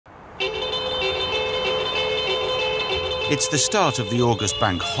It's the start of the August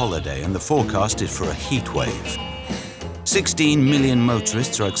bank holiday and the forecast is for a heatwave. 16 million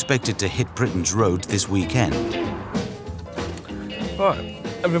motorists are expected to hit Britain's roads this weekend. Right,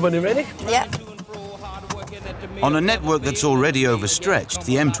 everybody ready? Yep. On a network that's already overstretched,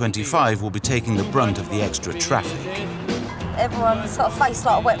 the M25 will be taking the brunt of the extra traffic. Everyone sort of faced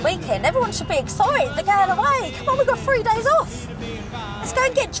like a wet weekend. Everyone should be excited. They're going away. Come on, we've got 3 days off. Let's go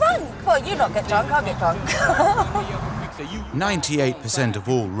and get drunk. Well, you not get drunk, I'll get drunk. 98% of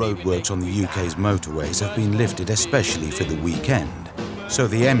all roadworks on the UK's motorways have been lifted especially for the weekend, so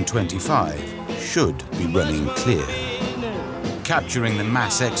the M25 should be running clear. Capturing the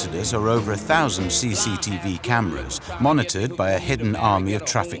mass exodus are over 1,000 CCTV cameras, monitored by a hidden army of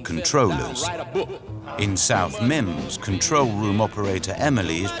traffic controllers. In South Mimms, control room operator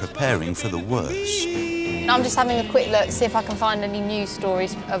Emily is preparing for the worst. I'm just having a quick look, see if I can find any news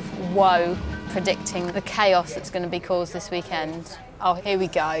stories of woe predicting the chaos that's going to be caused this weekend. Oh, here we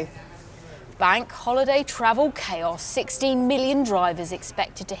go. Bank holiday travel chaos. 16 million drivers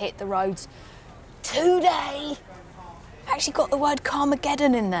expected to hit the roads today. Actually got the word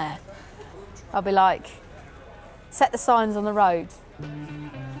Carmageddon in there. I'll be like, set the signs on the road.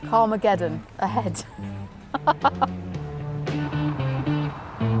 Carmageddon ahead.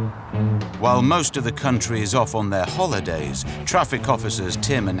 While most of the country is off on their holidays, traffic officers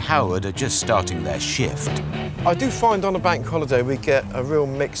Tim and Howard are just starting their shift. I do find on a bank holiday we get a real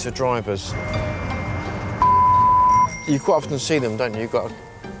mix of drivers. You quite often see them, don't you? You've got a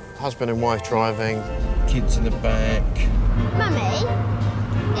husband and wife driving, kids in the back. Mummy,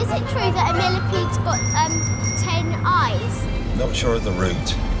 is it true that a millipede's got 10 eyes? Not sure of the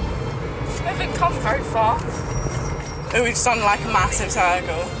route. We haven't come very far. We've just done like a massive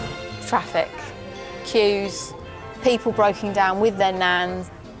circle. Traffic, queues, people breaking down with their nans,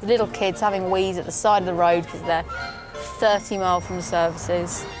 little kids having wheeze at the side of the road because they're 30 miles from the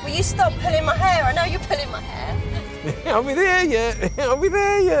services. Will you stop pulling my hair? I know you're pulling my hair. Are we there yet? Are we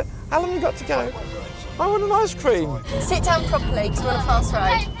there yet? How long have we got to go? I want an ice cream. Sit down properly, because we're on a fast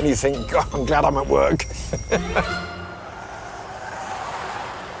road. And you think, God, I'm glad I'm at work.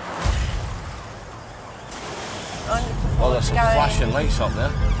 Oh, there's some flashing lights up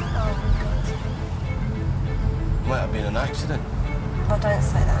there. Oh, God. Might have been an accident. Oh, don't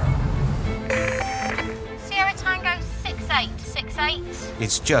say that. Sierra Tango 6868.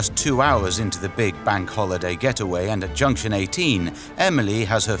 It's just 2 hours into the big bank holiday getaway, and at Junction 18, Emily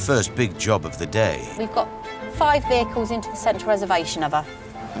has her first big job of the day. We've got 5 vehicles into the central reservation of her.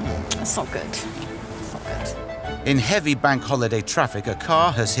 That's not good. That's not good. In heavy bank holiday traffic, a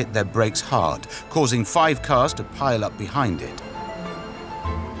car has hit their brakes hard, causing 5 cars to pile up behind it.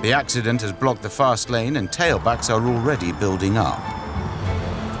 The accident has blocked the fast lane and tailbacks are already building up.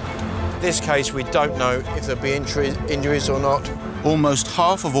 In this case, we don't know if there'll be injuries or not. Almost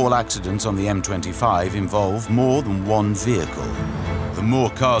half of all accidents on the M25 involve more than one vehicle. The more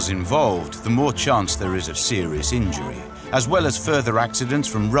cars involved, the more chance there is of serious injury, as well as further accidents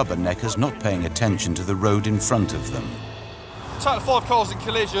from rubberneckers not paying attention to the road in front of them. Total 5 cars in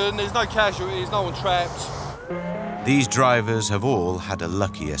collision, there's no casualties, no one trapped. These drivers have all had a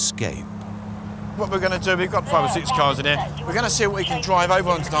lucky escape. What we're going to do, we've got 5 or 6 cars in here. We're going to see what we can drive over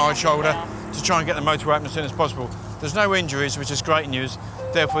onto the high shoulder to try and get the motorway open as soon as possible. There's no injuries, which is great news.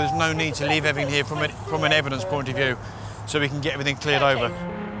 Therefore, there's no need to leave everything here from an evidence point of view, so we can get everything cleared over.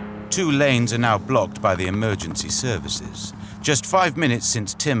 2 lanes are now blocked by the emergency services. Just 5 minutes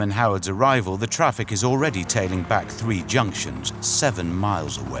since Tim and Howard's arrival, the traffic is already tailing back 3 junctions, 7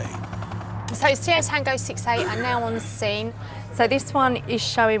 miles away. So Sierra Tango 68 are now on the scene. So this one is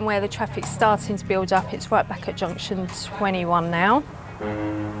showing where the traffic's starting to build up. It's right back at junction 21 now.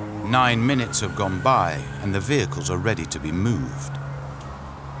 9 minutes have gone by and the vehicles are ready to be moved.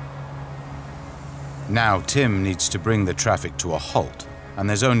 Now Tim needs to bring the traffic to a halt, and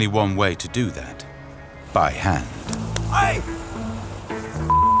there's only one way to do that: by hand. Hey!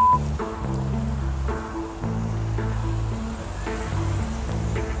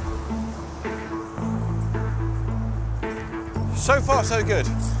 So far, so good.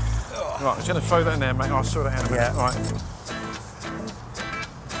 Right, I'm just going to throw that in there, mate. I'll sort it out in a minute. Yeah.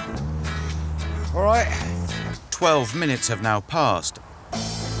 All right. 12 minutes have now passed,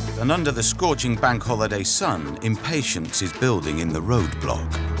 and under the scorching bank holiday sun, impatience is building in the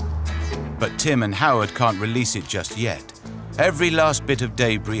roadblock. But Tim and Howard can't release it just yet. Every last bit of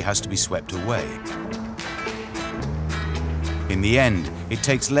debris has to be swept away. In the end, it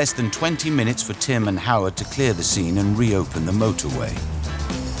takes less than 20 minutes for Tim and Howard to clear the scene and reopen the motorway.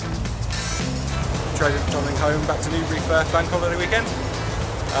 Travelling home back to Newbury for bank holiday weekend.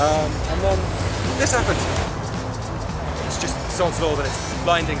 And then this happened. just sod's law that it's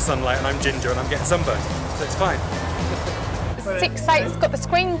blinding sunlight and I'm ginger and I'm getting sunburned, so it's fine. 6-8's got the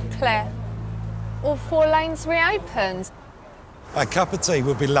screen clear. All 4 lanes reopened. A cup of tea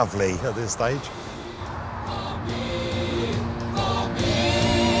would be lovely at this stage.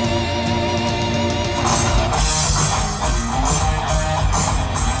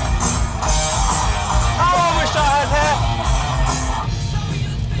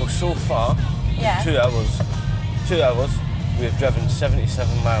 Well, so far, Yeah. 2 hours, we've driven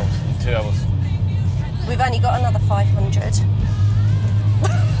 77 miles in 2 hours. We've only got another 500. It's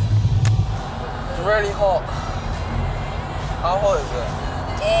really hot. How hot is it?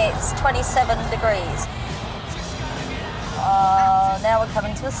 It's 27 degrees. Now we're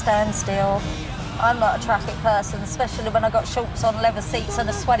coming to a standstill. I'm not a traffic person, especially when I got shorts on, leather seats and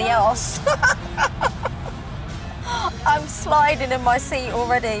a sweaty ass. I'm sliding in my seat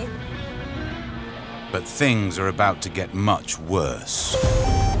already. But things are about to get much worse.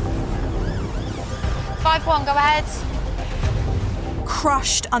 5-1, go ahead.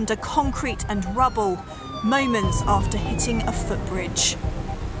 Crushed under concrete and rubble, moments after hitting a footbridge.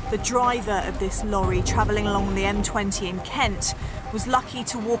 The driver of this lorry travelling along the M20 in Kent was lucky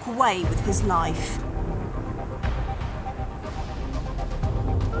to walk away with his life.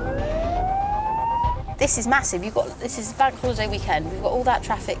 This is massive. This is bank holiday weekend. We've got all that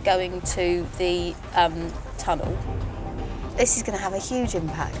traffic going to the tunnel. This is going to have a huge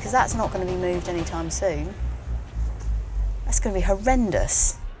impact because that's not going to be moved anytime soon. That's going to be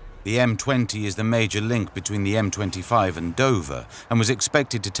horrendous. The M20 is the major link between the M25 and Dover and was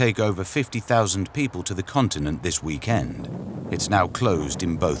expected to take over 50,000 people to the continent this weekend. It's now closed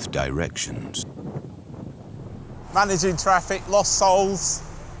in both directions. Managing traffic, lost souls.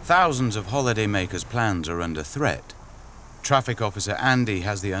 Thousands of holidaymakers' plans are under threat. Traffic Officer Andy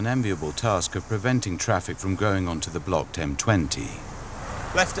has the unenviable task of preventing traffic from going onto the blocked M20.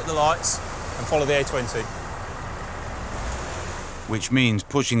 Left at the lights and follow the A20. Which means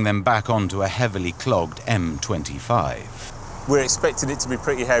pushing them back onto a heavily clogged M25. We're expecting it to be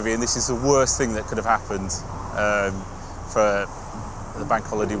pretty heavy, and this is the worst thing that could have happened for the bank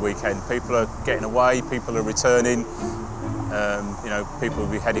holiday weekend. People are getting away, people are returning. You know, people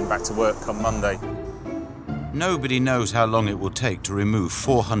will be heading back to work come Monday. Nobody knows how long it will take to remove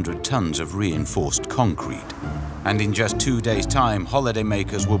 400 tons of reinforced concrete. And in just 2 days' time,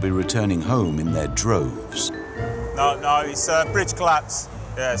 holidaymakers will be returning home in their droves. No, it's a bridge collapse.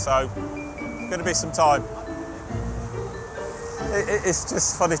 Yeah, so going to be some time. It's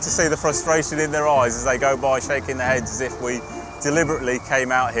just funny to see the frustration in their eyes as they go by shaking their heads as if we deliberately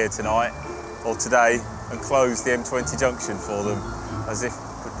came out here tonight or today and closed the M20 junction for them, as if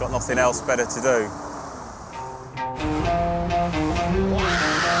we've got nothing else better to do.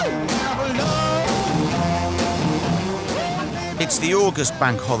 It's the August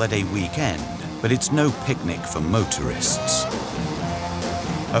bank holiday weekend, but it's no picnic for motorists.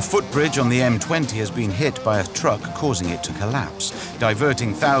 A footbridge on the M20 has been hit by a truck, causing it to collapse,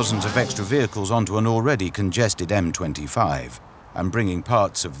 diverting thousands of extra vehicles onto an already congested M25 and bringing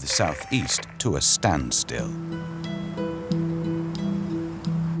parts of the southeast to a standstill.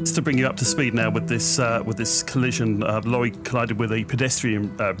 Just to bring you up to speed now with this collision, lorry collided with a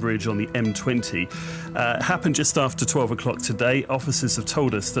pedestrian bridge on the M20. Happened just after 12 o'clock today. Officers have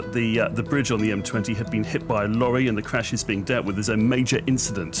told us that the bridge on the M20 had been hit by a lorry and the crash is being dealt with as a major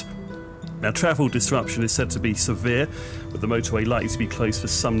incident. Now, travel disruption is said to be severe, with the motorway likely to be closed for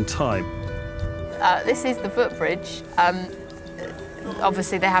some time. This is the footbridge.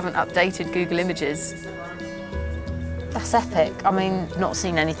 Obviously, they haven't updated Google Images. That's epic. I mean, not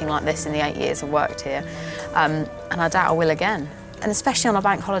seen anything like this in the 8 years I've worked here, and I doubt I will again. And especially on a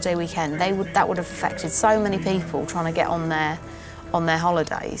bank holiday weekend, that would have affected so many people trying to get on their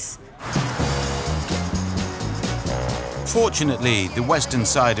holidays. Fortunately, the western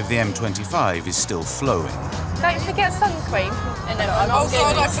side of the M25 is still flowing. Don't forget sun cream. Oh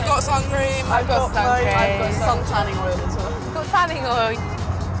God, I forgot sun cream. I've got sun cream. I've got sun tanning oil as well. I've got tanning oil.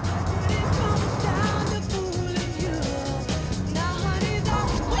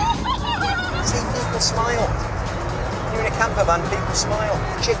 See people smile. You're in a camper van, people smile.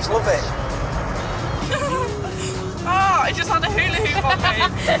 Chicks love it. Oh, it just had a hula hoop on me.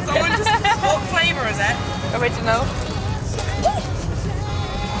 Someone just, what flavour is it? Original.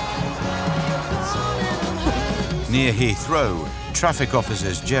 Near Heathrow, traffic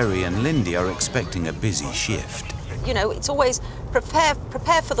officers Jerry and Lindy are expecting a busy shift. You know, it's always prepare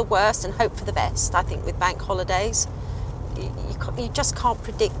for the worst and hope for the best. I think with bank holidays, you just can't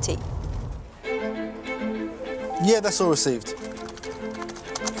predict it. Yeah, that's all received.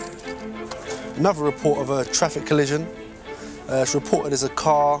 Another report of a traffic collision It's reported as a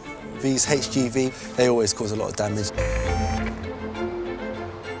car, these HGV, they always cause a lot of damage.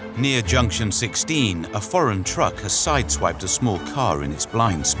 Near Junction 16, a foreign truck has sideswiped a small car in its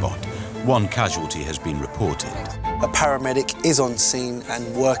blind spot. One casualty has been reported. A paramedic is on scene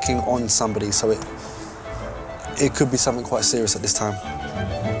and working on somebody, so it could be something quite serious at this time.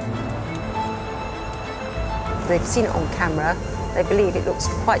 They've seen it on camera. They believe it looks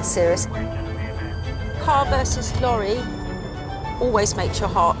quite serious. Car versus lorry always makes your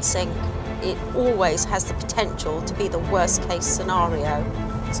heart sink. It always has the potential to be the worst case scenario.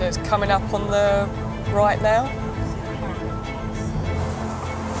 So it's coming up on the right now.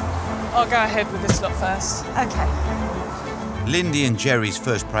 I'll go ahead with this lot first. OK. Lindy and Jerry's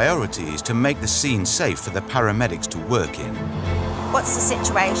first priority is to make the scene safe for the paramedics to work in. What's the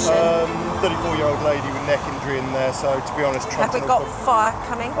situation? 34-year-old lady with neck injury in there, so to be honest, Have we got fire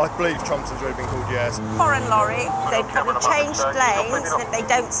coming? I believe Trumpton's already been called, yes. Foreign lorry, they've changed lanes, they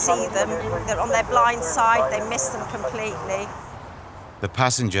don't see them, they're on their blind side, they miss them completely. The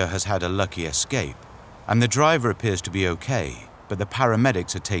passenger has had a lucky escape, and the driver appears to be okay, but the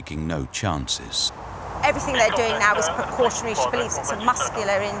paramedics are taking no chances. Everything they're doing now is precautionary. She believes it's a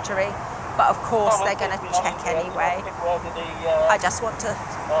muscular injury, but of course they're going to check anyway. I just want to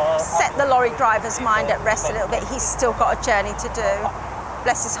set the lorry driver's mind at rest a little bit. He's still got a journey to do.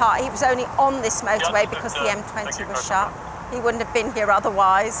 Bless his heart, he was only on this motorway because the M20 was shut. He wouldn't have been here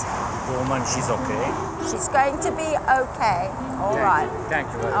otherwise. The woman, she's okay. She's going to be okay. All right. Thank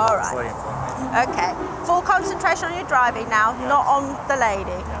you very All much. right. Okay. Full concentration on your driving now, not on the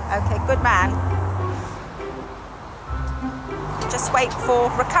lady. Okay, good man. Just wait for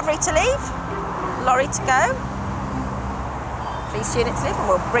recovery to leave, lorry to go, police unit to leave, and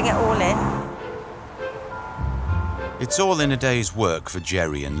we'll bring it all in. It's all in a day's work for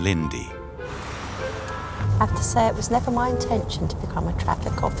Jerry and Lindy. I have to say, it was never my intention to become a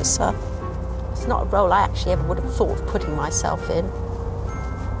traffic officer. It's not a role I actually ever would have thought of putting myself in.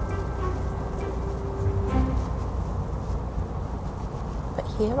 But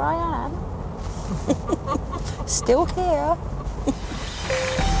here I am. Still here.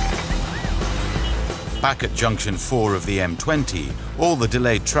 Back at Junction 4 of the M20, all the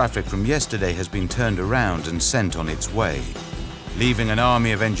delayed traffic from yesterday has been turned around and sent on its way, leaving an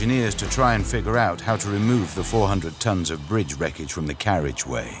army of engineers to try and figure out how to remove the 400 tons of bridge wreckage from the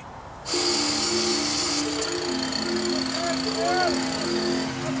carriageway.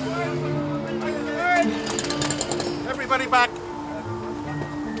 Everybody back.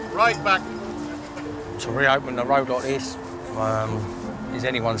 Right back. To reopen the road like this is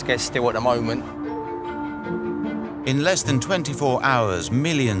anyone's guess still at the moment. In less than 24 hours,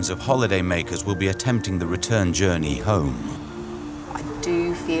 millions of holidaymakers will be attempting the return journey home. I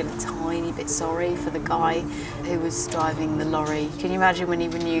do feel a tiny bit sorry for the guy who was driving the lorry. Can you imagine when he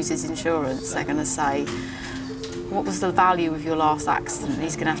renews his insurance, they're going to say, what was the value of your last accident? And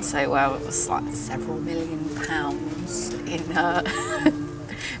he's going to have to say, well, it was like several £1 million in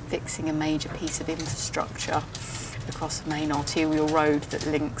fixing a major piece of infrastructure across a main arterial road that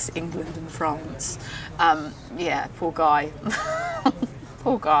links England and France. Yeah, poor guy.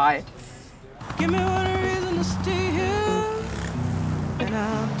 Poor guy. Give me one reason to stay here, and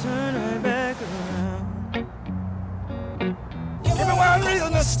I'll turn right back around. Give me one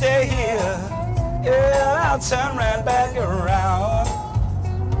reason to stay here, yeah, I'll turn right back around.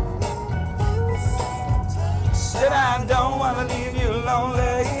 Said I don't want to leave you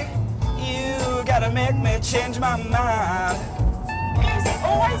lonely. You gotta make me change my mind. Music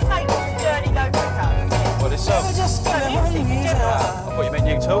always makes the journey go quicker. What is up? Just give me one reason. I thought you meant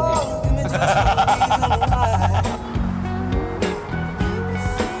you talking.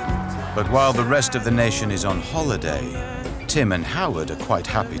 But while the rest of the nation is on holiday, Tim and Howard are quite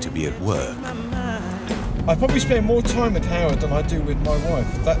happy to be at work. I probably spend more time with Howard than I do with my wife.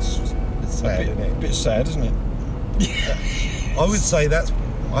 That's sad, isn't it? A bit sad, isn't it? I would say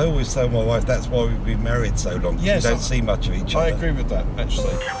I always tell my wife that's why we've been married so long. Yes, we don't see much of each other. I agree with that,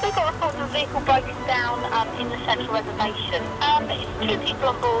 actually. We've got reports of a vehicle broken down in the central reservation. It's 2 people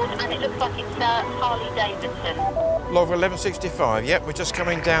on board, and it looks like it's Harley Davidson. Log 1165, yep, we're just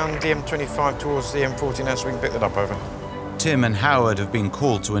coming down the M25 towards the M40 now, so we can pick that up, over. Tim and Howard have been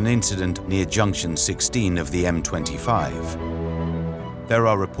called to an incident near Junction 16 of the M25. There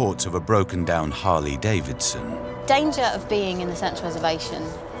are reports of a broken down Harley Davidson. Danger of being in the central reservation.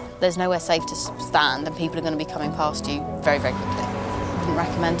 There's nowhere safe to stand and people are going to be coming past you very, very quickly. Wouldn't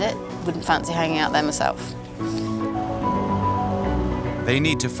recommend it. Wouldn't fancy hanging out there myself. They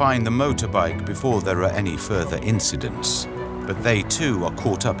need to find the motorbike before there are any further incidents. But they too are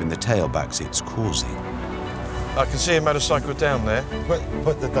caught up in the tailbacks it's causing. I can see a motorcycle down there.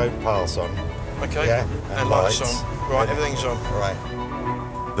 Put the don't pass on. Okay. Yeah. And lights on. Right, everything's on. Right.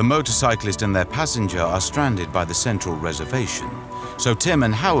 The motorcyclist and their passenger are stranded by the central reservation. So Tim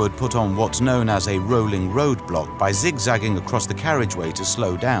and Howard put on what's known as a rolling roadblock by zigzagging across the carriageway to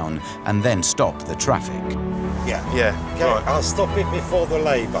slow down and then stop the traffic. Yeah. Yeah. Okay, Right. I'll stop it before the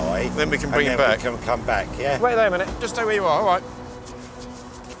lay-by. Then we can bring it and back. we can come back, yeah? Wait there a minute. Just stay where you are, all right?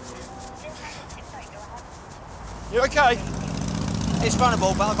 You okay? It's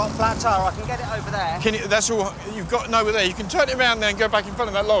runnable, but I've got a flat tyre. I can get it over there. Can you, that's all you've got and over there. You can turn it around there and go back in front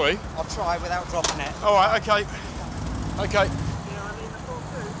of that lorry. I'll try without dropping it. All right, okay. Okay.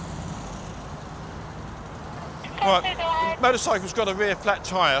 Right, the motorcycle's got a rear flat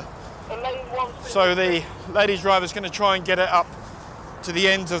tyre, so the lady driver's going to try and get it up to the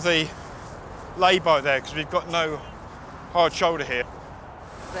end of the lay-by there, because we've got no hard shoulder here.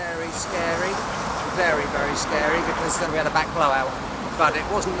 Very scary, very, very scary, because we had a back blowout. But it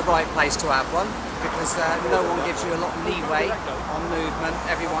wasn't the right place to have one, because no one gives you a lot of leeway on movement.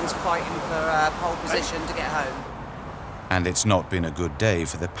 Everyone's fighting for pole position to get home. And it's not been a good day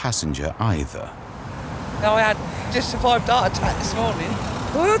for the passenger either. No, I had just survived a heart attack this morning.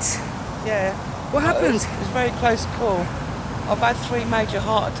 What? Yeah. What happened? It was a very close call. I've had 3 major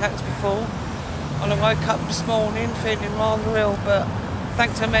heart attacks before, and I woke up this morning feeling rather ill, but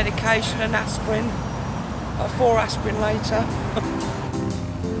thanks to medication and aspirin, 4 aspirin later.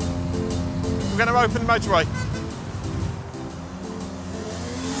 We're going to open the motorway.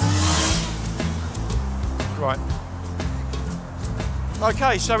 Right.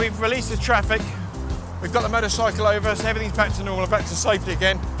 Okay, so we've released the traffic. We've got the motorcycle over, so everything's back to normal, back to safety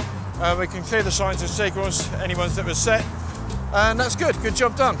again. We can clear the signs and signals, any ones that were set. And that's good, good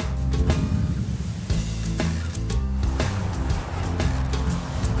job done.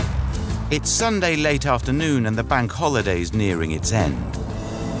 It's Sunday late afternoon and the bank holiday's nearing its end.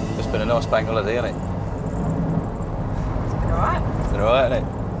 It's been a nice bank holiday, hasn't it? It's been all right. It's been all right, hasn't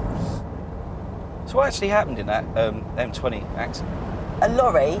it? So what actually happened in that M20 accident? A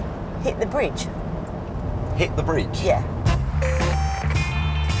lorry hit the bridge. Hit the bridge? Yeah.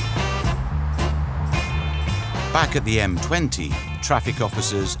 Back at the M20, traffic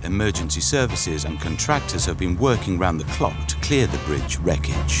officers, emergency services and contractors have been working round the clock to clear the bridge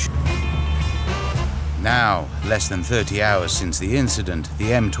wreckage. Now, less than 30 hours since the incident,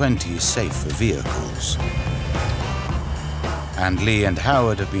 the M20 is safe for vehicles. And Lee and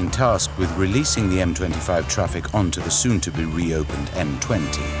Howard have been tasked with releasing the M25 traffic onto the soon-to-be reopened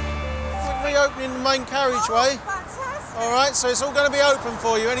M20. We're reopening the main carriageway. All right, so it's all going to be open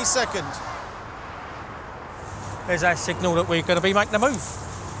for you any second. There's our signal that we're going to be making a move.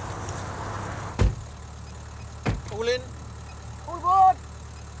 All in. All aboard.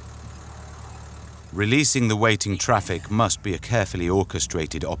 Releasing the waiting traffic must be a carefully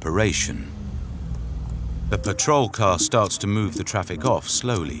orchestrated operation. The patrol car starts to move the traffic off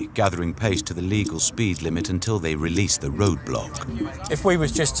slowly, gathering pace to the legal speed limit until they release the roadblock. If we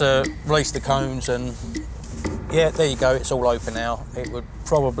was just to release the cones and, yeah, there you go, it's all open now, it would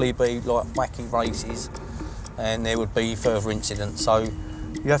probably be like wacky races and there would be further incidents. So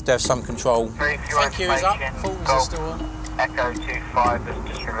you have to have some control. Thank you, is up. Phones are still on. Echo 25 has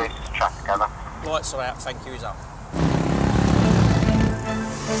just released the traffic over. Lights are out, thank you, is up.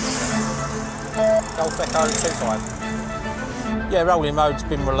 Golf Echo 25. Yeah, rolling road's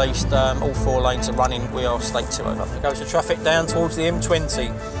been released, all 4 lanes are running, we are state 2 over. There goes the traffic down towards the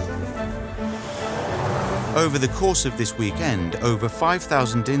M20. Over the course of this weekend, over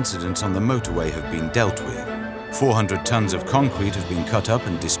 5,000 incidents on the motorway have been dealt with. 400 tons of concrete have been cut up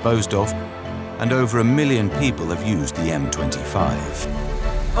and disposed of, and over 1 million people have used the M25.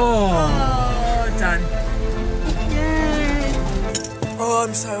 Oh, done. Oh,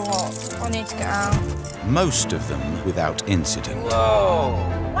 I'm so hot. I need to get out. Most of them without incident. Whoa.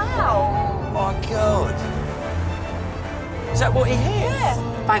 Wow. Oh my God. Is that what he hit? Yeah.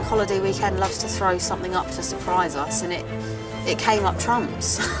 Bank holiday weekend loves to throw something up to surprise us, and it came up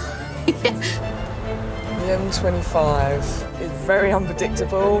trumps. The M25 is very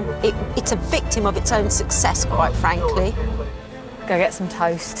unpredictable. It's a victim of its own success, quite frankly. Go get some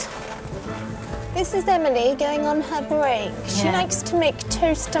toast. This is Emily going on her break. She likes to make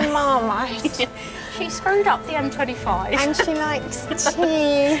toast and marmite. She screwed up the M25. And she likes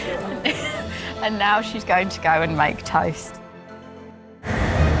tea. And now she's going to go and make toast.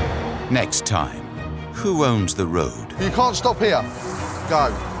 Next time, who owns the road? You can't stop here.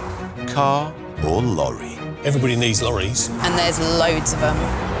 Go. Car or lorry? Everybody needs lorries. And there's loads of them.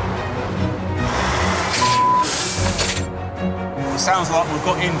 sounds like we've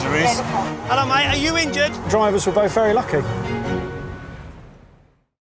got injuries. Hello, mate. Are you injured? Drivers were both very lucky.